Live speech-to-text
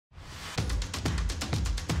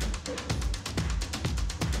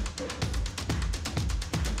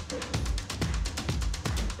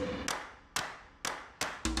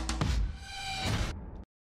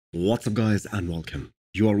What's up guys and welcome.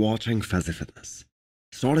 You are watching Fazi Fitness.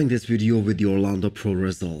 Starting this video with the Orlando Pro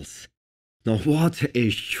results. Now what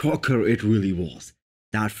a shocker it really was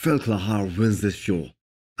that Phil wins this show.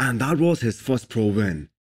 And that was his first pro win.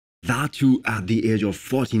 That too at the age of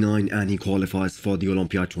 49, and he qualifies for the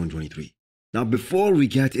Olympia 2023. Now before we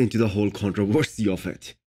get into the whole controversy of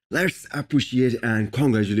it, let's appreciate and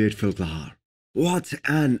congratulate Phil. What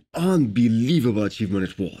an unbelievable achievement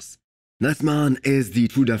it was. This man is the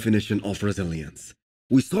true definition of resilience.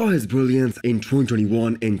 We saw his brilliance in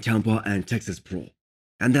 2021 in Tampa and Texas Pro.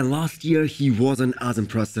 And then last year he wasn't as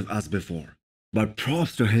impressive as before. But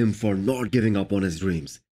props to him for not giving up on his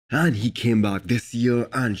dreams. And he came back this year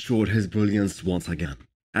and showed his brilliance once again.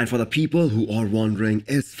 And for the people who are wondering,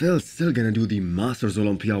 is Phil still gonna do the Masters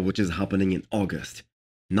Olympia, which is happening in August,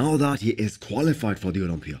 now that he is qualified for the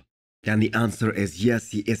Olympia? Then the answer is yes,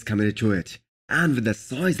 he is committed to it. And with the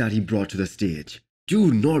size that he brought to the stage,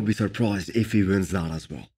 do not be surprised if he wins that as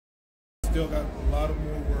well. Still got a lot of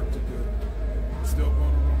more work to do. Still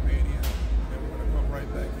going to Romania, and we're going to come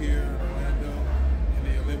right back here in Orlando,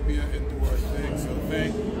 in the Olympia, and do our thing. So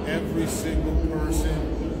thank every single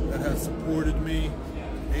person that has supported me.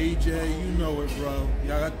 AJ, you know it, bro.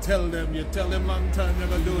 Y'all got to tell them. You tell them long time you're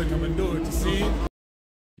going to do it. I'm going to do it. You see?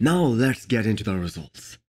 Now let's get into the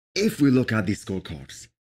results. If we look at the scorecards,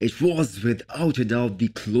 it was without a doubt the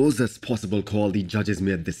closest possible call the judges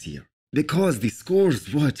made this year, because the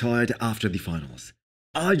scores were tied after the finals.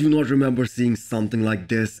 I do not remember seeing something like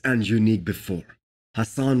this and unique before.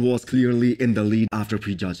 Hassan was clearly in the lead after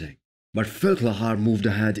prejudging, but Phil moved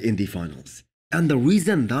ahead in the finals. And the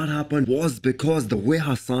reason that happened was because the way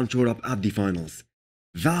Hassan showed up at the finals,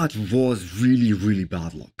 that was really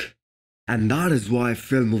bad luck. And that is why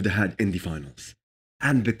Phil moved ahead in the finals.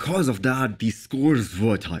 And because of that, the scores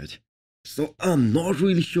were tied. So I'm not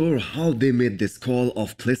really sure how they made this call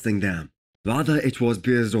of placing them, whether it was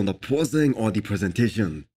based on the posing or the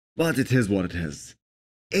presentation, but it is what it is.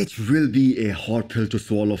 It will be a hard pill to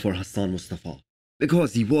swallow for Hassan Mustafa,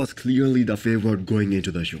 because he was clearly the favorite going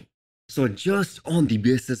into the show. So just on the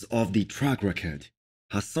basis of the track record,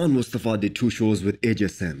 Hassan Mustafa did 2 shows with AJ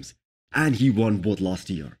Sims, and he won both last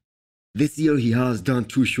year. This year he has done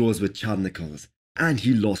 2 shows with Chad Nichols, and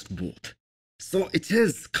he lost both. So it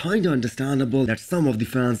is kinda understandable that some of the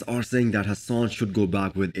fans are saying that Hassan should go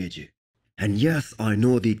back with AJ. And yes, I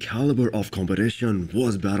know the caliber of competition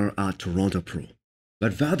was better at Toronto Pro.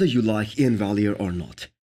 But whether you like Ian Valier or not,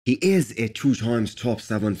 he is a 2 times top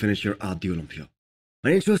 7 finisher at the Olympia.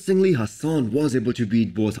 And interestingly, Hassan was able to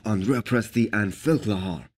beat both Andrea Presti and Phil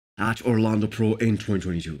at Orlando Pro in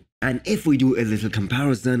 2022. And if we do a little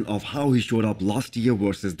comparison of how he showed up last year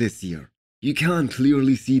versus this year, you can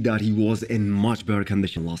clearly see that he was in much better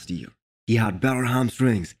condition last year. He had better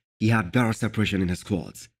hamstrings, he had better separation in his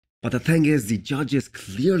quads. But the thing is, the judges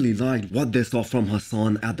clearly liked what they saw from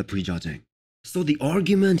Hassan at the prejudging. So the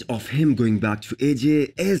argument of him going back to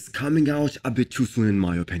AJ is coming out a bit too soon in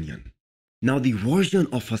my opinion. Now the version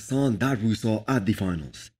of Hassan that we saw at the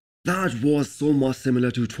finals, that was so much similar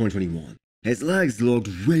to 2021. His legs looked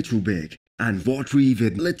way too big and watery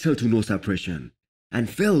with little to no separation. And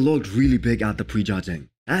Phil looked really big at the prejudging,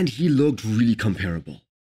 and he looked really comparable.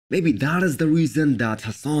 Maybe that is the reason that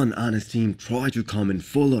Hassan and his team tried to come in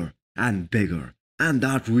fuller and bigger, and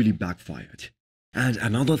that really backfired. And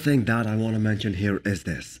another thing that I want to mention here is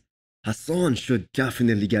this. Hassan should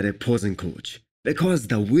definitely get a posing coach, because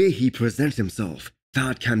the way he presents himself,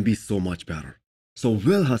 that can be so much better. So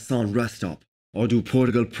will Hassan rest up, or do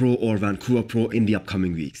Portugal Pro or Vancouver Pro in the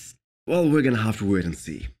upcoming weeks? Well, we're gonna have to wait and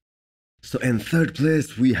see. So in 3rd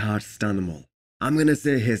place, we had Stanimal. I'm gonna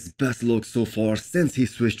say his best look so far since he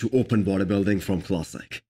switched to open bodybuilding from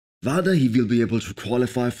classic. Whether he will be able to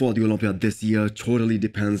qualify for the Olympia this year totally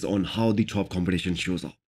depends on how the top competition shows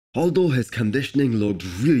up. Although his conditioning looked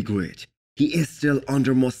really great, he is still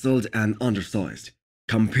under-muscled and undersized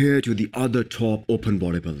compared to the other top open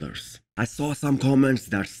bodybuilders. I saw some comments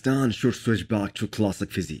that Stan should switch back to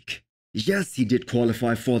classic physique. Yes, he did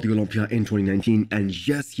qualify for the Olympia in 2019, and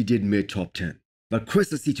yes, he did make top 10. But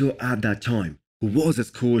Chris Aceto at that time, who was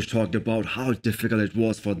his coach, talked about how difficult it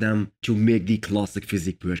was for them to make the classic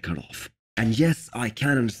physique weight cutoff. And yes, I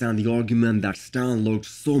can understand the argument that Stan looked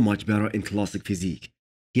so much better in classic physique.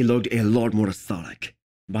 He looked a lot more aesthetic.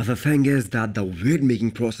 But the thing is that the weight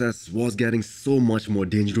making process was getting so much more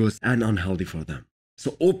dangerous and unhealthy for them.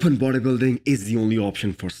 So open bodybuilding is the only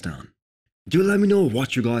option for Stan. Do let me know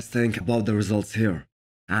what you guys think about the results here,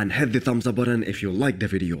 and hit the thumbs up button if you liked the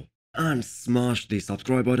video, and smash the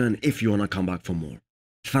subscribe button if you wanna come back for more.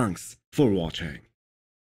 Thanks for watching.